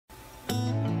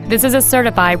This is a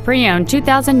certified pre-owned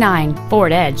 2009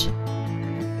 Ford Edge.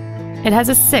 It has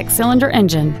a 6-cylinder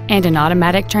engine and an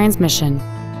automatic transmission.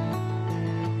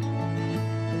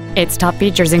 Its top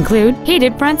features include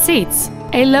heated front seats,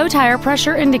 a low tire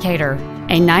pressure indicator,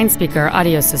 a 9-speaker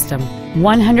audio system,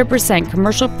 100%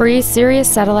 commercial-free Sirius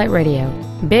satellite radio,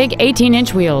 big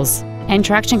 18-inch wheels, and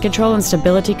traction control and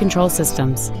stability control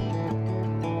systems.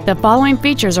 The following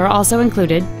features are also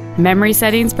included: memory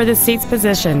settings for the seat's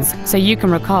positions so you can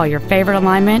recall your favorite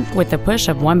alignment with the push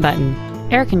of one button,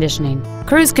 air conditioning,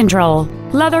 cruise control,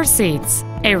 leather seats,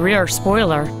 a rear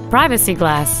spoiler, privacy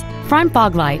glass, front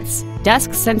fog lights,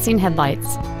 dusk sensing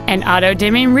headlights, an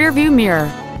auto-dimming rear-view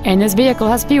mirror, and this vehicle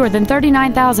has fewer than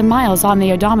 39,000 miles on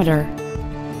the odometer.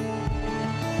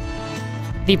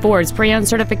 The Ford's pre-owned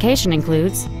certification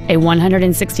includes a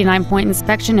 169-point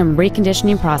inspection and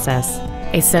reconditioning process,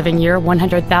 a 7-year,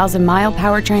 100,000-mile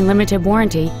powertrain limited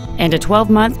warranty, and a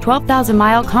 12-month,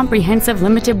 12,000-mile comprehensive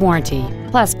limited warranty,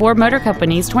 plus Ford Motor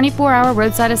Company's 24-hour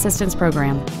roadside assistance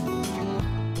program.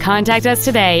 Contact us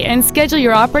today and schedule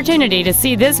your opportunity to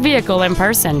see this vehicle in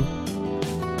person.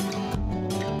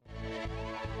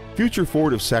 Future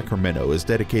Ford of Sacramento is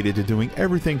dedicated to doing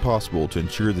everything possible to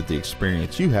ensure that the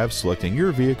experience you have selecting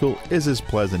your vehicle is as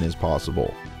pleasant as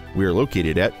possible. We are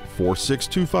located at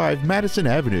 4625 Madison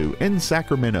Avenue in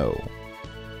Sacramento.